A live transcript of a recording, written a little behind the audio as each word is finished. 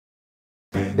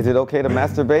Is it okay to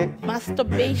masturbate?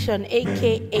 Masturbation,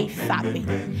 aka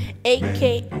fapping,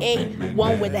 aka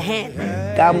one with the hand.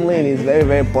 Gambling is very,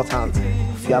 very important.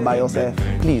 If you are by yourself,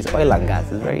 please, oil and gas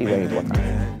is very, very important.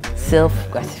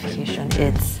 Self-gratification,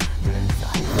 it's...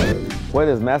 What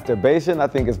is masturbation? I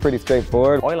think it's pretty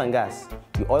straightforward. Oil and gas.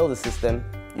 You oil the system,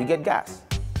 you get gas.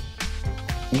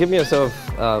 Giving yourself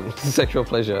sexual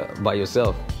pleasure by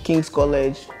yourself. King's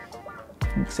College,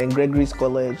 St. Gregory's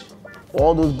College,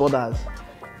 all those borders,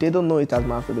 they don't know it as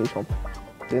masturbation.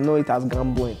 They know it as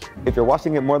gambling. If you're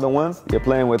watching it more than once, you're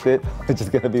playing with it, it's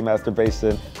just gonna be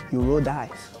masturbation. You roll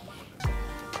dice.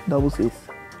 Double 6.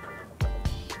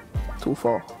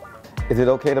 2-4. Is it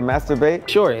okay to masturbate?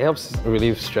 Sure, it helps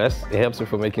relieve stress. It helps you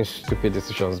from making stupid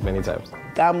decisions many times.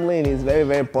 Gambling is very,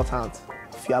 very important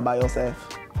if you are by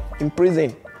yourself. In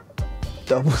prison,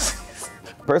 double 6.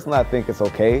 Personally, I think it's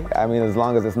okay. I mean, as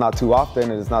long as it's not too often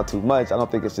and it's not too much, I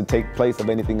don't think it should take place of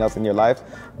anything else in your life.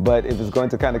 But if it's going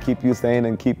to kind of keep you sane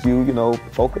and keep you, you know,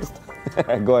 focused,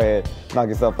 go ahead, knock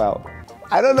yourself out.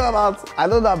 I don't know about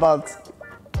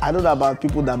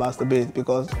people that masturbate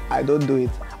because I don't do it.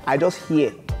 I just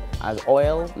hear. As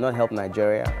oil not help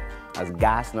Nigeria, as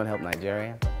gas not help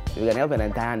Nigeria, you can help an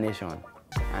entire nation.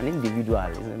 An individual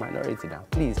is a minority now.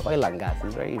 Please, oil and gas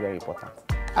is very, very important.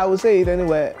 I would say it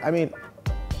anywhere. I mean,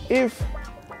 if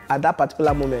at that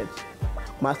particular moment,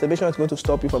 masturbation is going to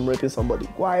stop you from raping somebody,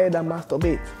 go ahead and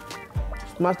masturbate.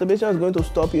 If masturbation is going to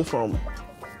stop you from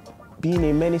being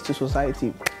a menace to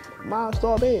society,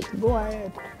 masturbate, go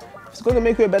ahead. If it's going to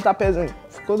make you a better person, if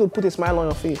it's going to put a smile on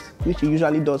your face, which it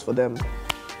usually does for them,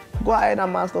 go ahead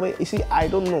and masturbate. You see, I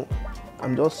don't know.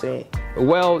 I'm just saying.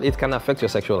 Well, it can affect your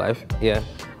sexual life, yeah.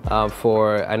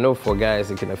 I know for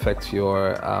guys, it can affect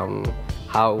your,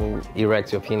 how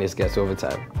erect your penis gets over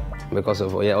time because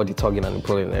of all the tugging and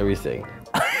pulling and everything.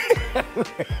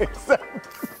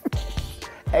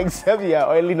 Except you are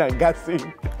oiling and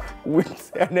gassing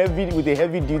with a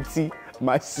heavy duty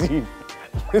machine.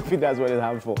 Maybe that's what it's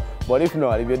harmful. But if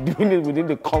not, if you're doing it within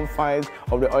the confines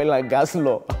of the oil and gas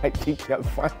law, I think you're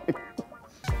fine.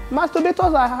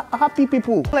 Masturbators are happy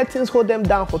people. Let things hold them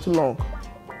down for too long.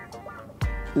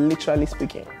 Literally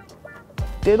speaking.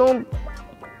 They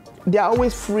are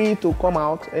always free to come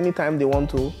out anytime they want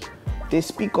to. They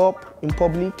speak up in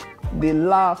public. They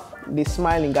laugh. They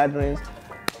smile in gatherings.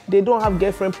 They don't have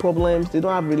girlfriend problems. They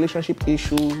don't have relationship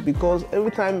issues because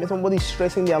every time somebody's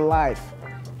stressing their life,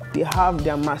 they have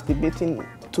their masturbating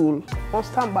tool on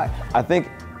standby. I think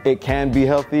it can be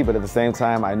healthy, but at the same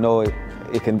time, I know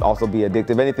it can also be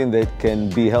addictive. Anything that can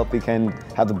be healthy can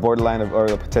have the borderline of, or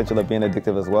the potential of being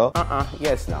addictive as well.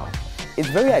 Yes, now. It's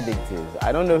very addictive.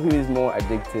 I don't know who is more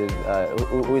addictive,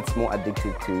 who it's more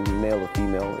addictive to, male or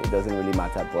female. It doesn't really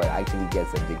matter, but it actually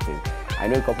gets addictive. I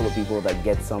know a couple of people that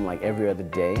get some like every other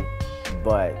day,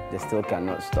 but they still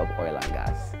cannot stop oil and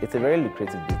gas. It's a very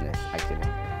lucrative business, actually.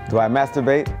 Do I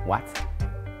masturbate? What?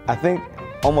 I think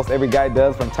almost every guy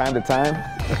does from time to time.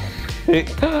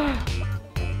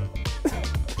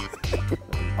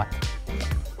 What?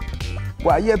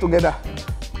 We're here together.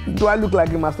 Do I look like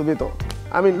a masturbator?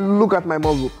 I mean, look at my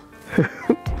muzzle.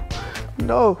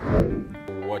 No.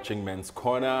 We're watching Men's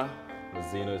Corner.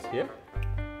 Zeno is here.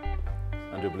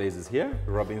 Andrew Blaze is here,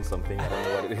 rubbing something. I don't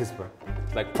know what it is, but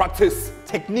it's like practice.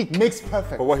 Technique makes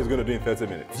perfect. For what he's going to do in 30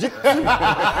 minutes.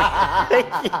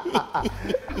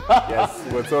 Yes,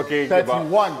 we're talking 31.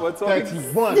 about... We're talking,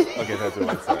 31. Okay,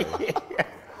 31, sorry.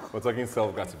 We're talking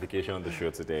self-gratification on the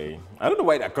show today. I don't know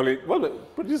why they call it... Well,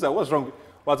 producer, what's wrong?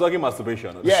 We're talking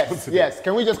masturbation on the show today. Yes.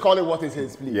 Can we just call it what it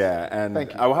is, please? Yeah, and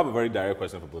thank you. I will have a very direct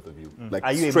question for both of you. Like,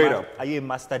 are you straight up. Are you a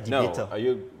master debater? No, are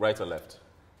you right or left?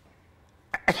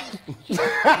 Just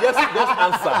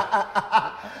answer.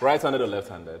 Right-handed or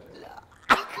left-handed?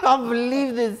 I can't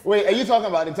believe this. Wait, are you talking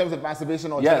about in terms of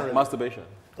masturbation or generally? Yes, masturbation.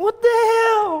 What the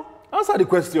hell? Answer the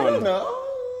question. I don't know.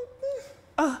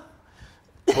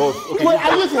 Both. Okay, Wait,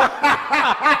 are you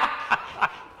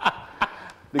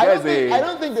the guy's I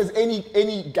don't think there's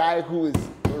any guy who is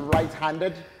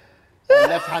right-handed or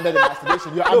left-handed in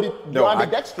masturbation. You're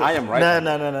ambidextrous. I am right.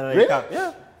 No. Really? You can't.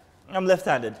 Yeah. I'm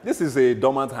left-handed. This is a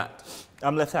dormant hand.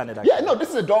 I'm left-handed, actually. Yeah, no, this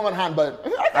is a dormant hand, but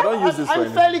I don't use this for I'm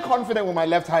anything. fairly confident with my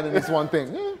left hand in this one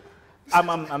thing.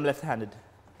 I'm left-handed.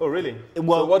 Oh, really?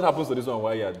 Well, so what happens to this one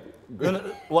while you're... No,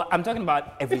 well, I'm talking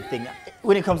about everything.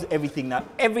 When it comes to everything now,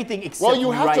 everything except Well,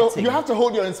 you have writing. to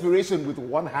hold your inspiration with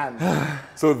one hand.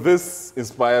 So this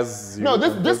inspires you? No,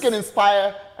 this can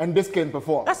inspire and this can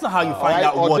perform. That's not how you find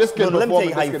out what. This can let me tell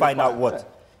you perform how and you this find can out inspire.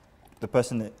 what the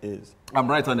person is. I'm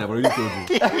right-handed, I've already told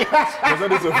you. There's no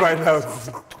need to find out.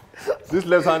 This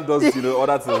left hand does,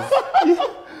 other things.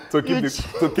 to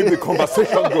keep the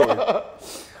conversation going.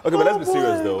 Okay, but let's be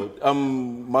serious though.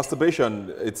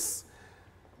 Masturbation,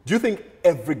 do you think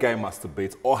every guy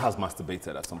masturbates or has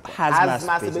masturbated at some point? Has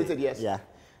masturbated, yes. Yeah.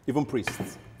 Even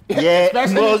priests? Yeah,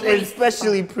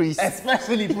 especially priests.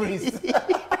 Especially priests.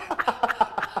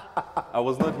 I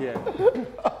was not here.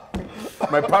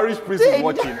 My parish priest is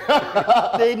watching.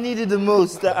 They need it the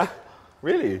most.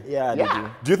 Really? Yeah, they do.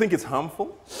 Do you think it's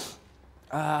harmful?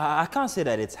 I can't say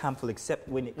that it's harmful, except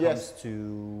when it comes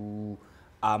to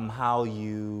how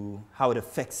it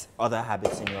affects other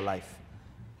habits in your life,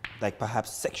 like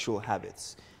perhaps sexual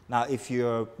habits. Now, if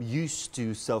you're used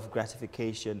to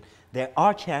self-gratification, there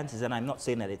are chances, and I'm not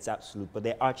saying that it's absolute, but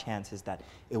there are chances that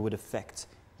it would affect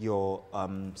your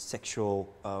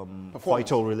sexual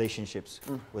coital relationships.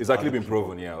 It's actually been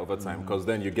proven, over time, because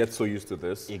then you get so used to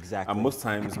this. Exactly. And most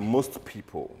times, most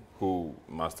people who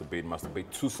masturbate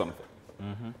to something.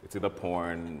 It's either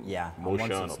porn,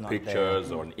 motion, or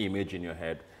pictures, or an image in your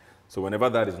head. So whenever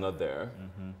that is not there,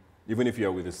 even if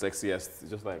you're with the sexiest, it's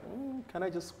just like, can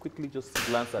I just quickly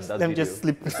glance at that video? Just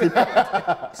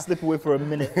slip away for a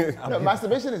minute. No,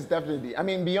 masturbation is definitely, I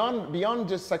mean, beyond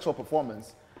just sexual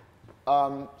performance.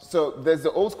 So there's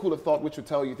the old school of thought which would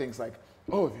tell you things like,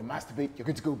 oh, if you masturbate, you're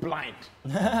going to go blind.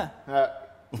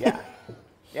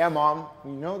 Yeah, Mom,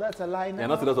 you know that's a lie now. Yeah,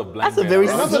 not a lot of blind That's a very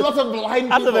Not a lot of blind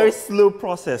That's people. a very slow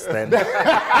process then.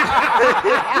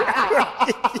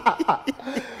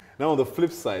 Now, on the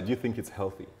flip side, do you think it's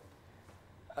healthy?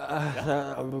 There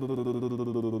are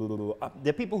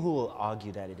people who will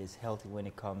argue that it is healthy when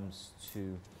it comes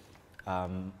to,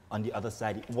 on the other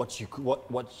side, what you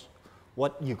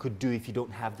could do if you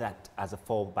don't have that as a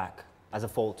fallback, as a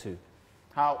fall to.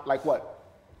 How? Like what?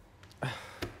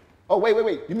 Oh, wait.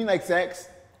 You mean like sex?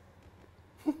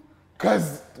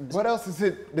 Because what else is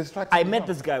it distracting? I met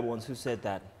this guy once who said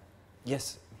that,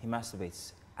 yes, he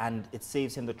masturbates, and it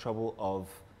saves him the trouble of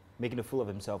making a fool of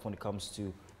himself when it comes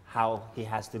to how he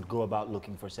has to go about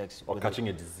looking for sex. Or catching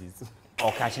a disease.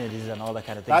 Or catching a disease and all that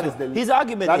kind of thing. That is his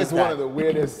argument that is one of the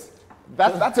weirdest.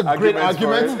 That's a great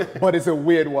argument, but it's a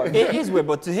weird one. It is weird,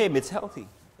 but to him, it's healthy,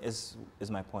 is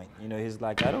my point. You know, he's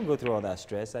like, I don't go through all that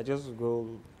stress. I just go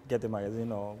get the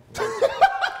magazine or,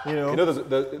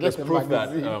 there's proof that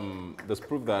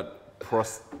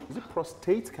is it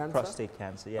prostate cancer? Prostate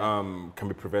cancer, yeah. Can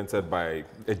be prevented by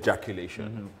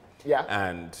ejaculation. Yeah.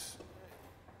 And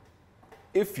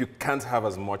if you can't have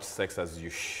as much sex as you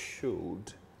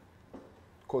should,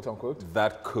 quote unquote,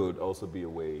 that could also be a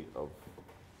way of,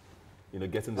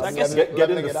 getting the,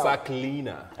 getting the sack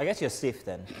leaner. I guess you're safe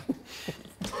then.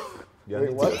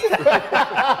 Wait, what?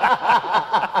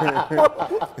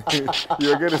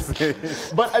 You're going to say.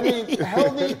 But I mean,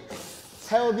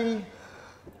 healthy.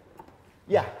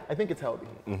 Yeah, I think it's healthy.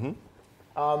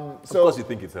 Of course you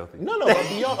think it's healthy. No, but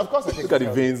beyond, of course I think Look at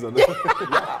it's the healthy. veins on it.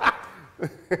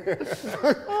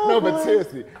 No, but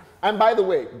seriously. And by the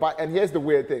way, and here's the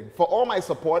weird thing. For all my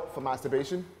support for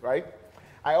masturbation, right?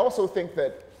 I also think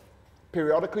that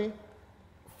periodically,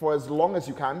 for as long as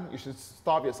you can, you should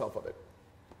starve yourself of it.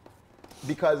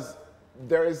 Because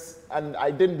there is, and I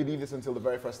didn't believe this until the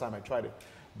very first time I tried it,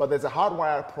 but there's a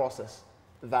hardwired process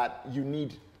that you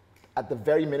need at the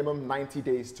very minimum 90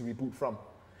 days to reboot from.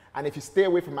 And if you stay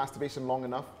away from masturbation long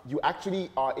enough, you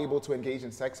actually are able to engage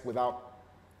in sex without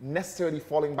necessarily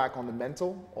falling back on the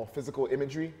mental or physical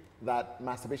imagery that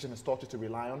masturbation has taught you to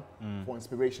rely on for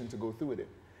inspiration to go through with it.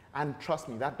 And trust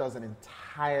me, that does an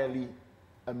entirely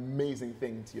amazing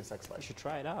thing to your sex life. You should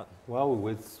try it out. While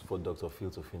we wait for Dr. Phil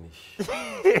to finish,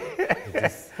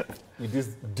 with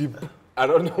this deep, I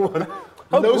don't know what,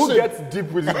 who gets deep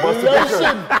with his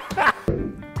masturbation?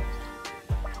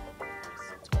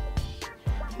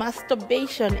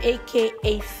 Masturbation,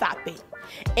 aka fapping,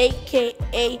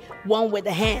 aka one with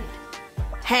a hand,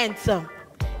 handsome,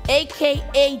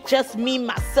 aka just me,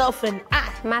 myself, and I.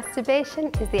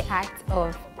 Masturbation is the act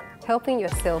of helping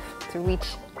yourself to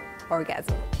reach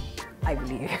orgasm, I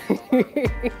believe.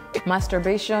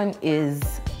 Masturbation is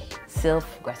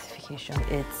self-gratification.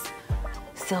 It's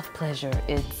self-pleasure.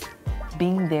 It's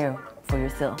being there for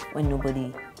yourself when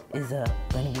nobody is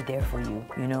going to be there for you,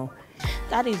 you know?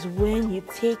 That is when you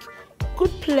take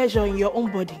good pleasure in your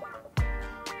own body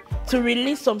to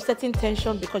release some certain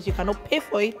tension because you cannot pay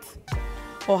for it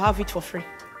or have it for free,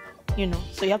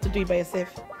 So you have to do it by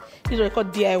yourself. This is what we call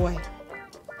DIY.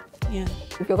 Yeah.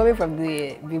 If you're coming from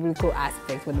the biblical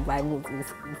aspect, what the Bible is,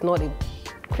 it's not a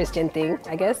Christian thing,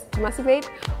 I guess, to masturbate.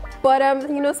 But,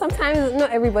 sometimes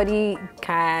not everybody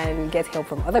can get help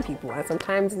from other people, and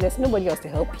sometimes there's nobody else to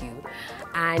help you.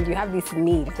 And you have this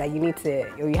need that you need to,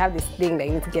 or you have this thing that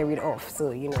you need to get rid of.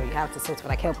 So, you have to sort of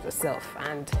like help yourself.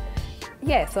 And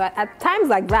Yeah, so at times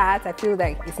like that, I feel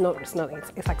like it's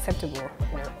acceptable,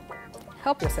 you know.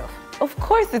 Help yourself. Of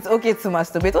course it's okay to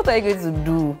masturbate. What are you going to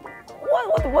do?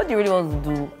 What do you really want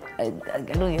to do? I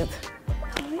don't get.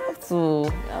 You have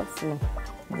to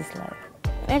this life.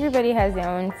 Everybody has their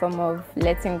own form of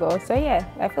letting go. So yeah,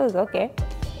 I feel it's okay.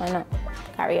 Why not?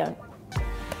 Carry on.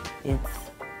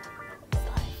 It's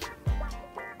life.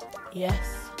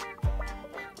 Yes.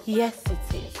 Yes,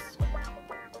 it is.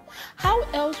 How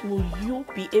else will you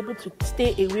be able to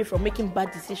stay away from making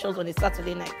bad decisions on a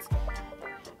Saturday night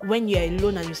when you're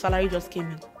alone and your salary just came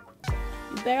in?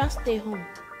 You better stay home.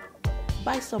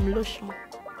 Buy some lotion.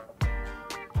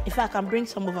 If I can bring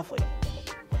some over for you.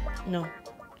 No.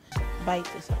 Buy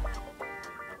it yourself.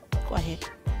 Go ahead.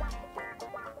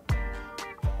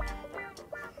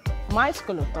 My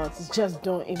school of thought is just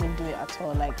don't even do it at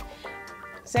all. Like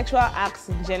sexual acts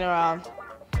in general,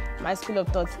 my school of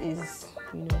thought is,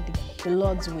 you know, the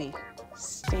Lord's way.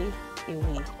 Stay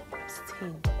away.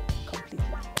 Abstain completely.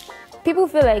 People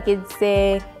feel like it's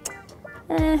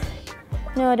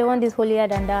no, they want this holier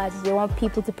than that. They want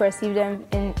people to perceive them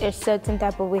in a certain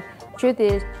type of way. Truth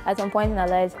is, at some point in our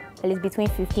lives, at least between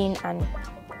 15 and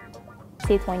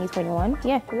say 20, 21,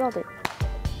 yeah, we all do.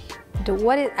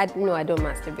 No, I don't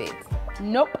masturbate.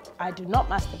 Nope, I do not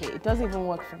masturbate. It doesn't even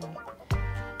work for me.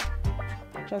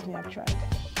 Trust me, I've tried.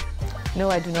 No,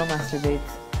 I do not masturbate.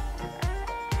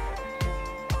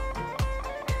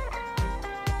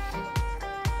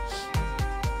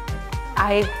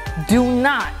 I do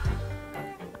not.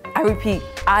 I repeat,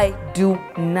 I do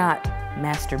not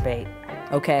masturbate.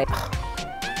 Okay?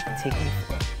 Take me.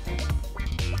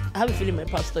 I have a feeling my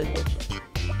pastor is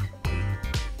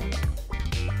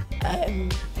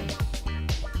watching.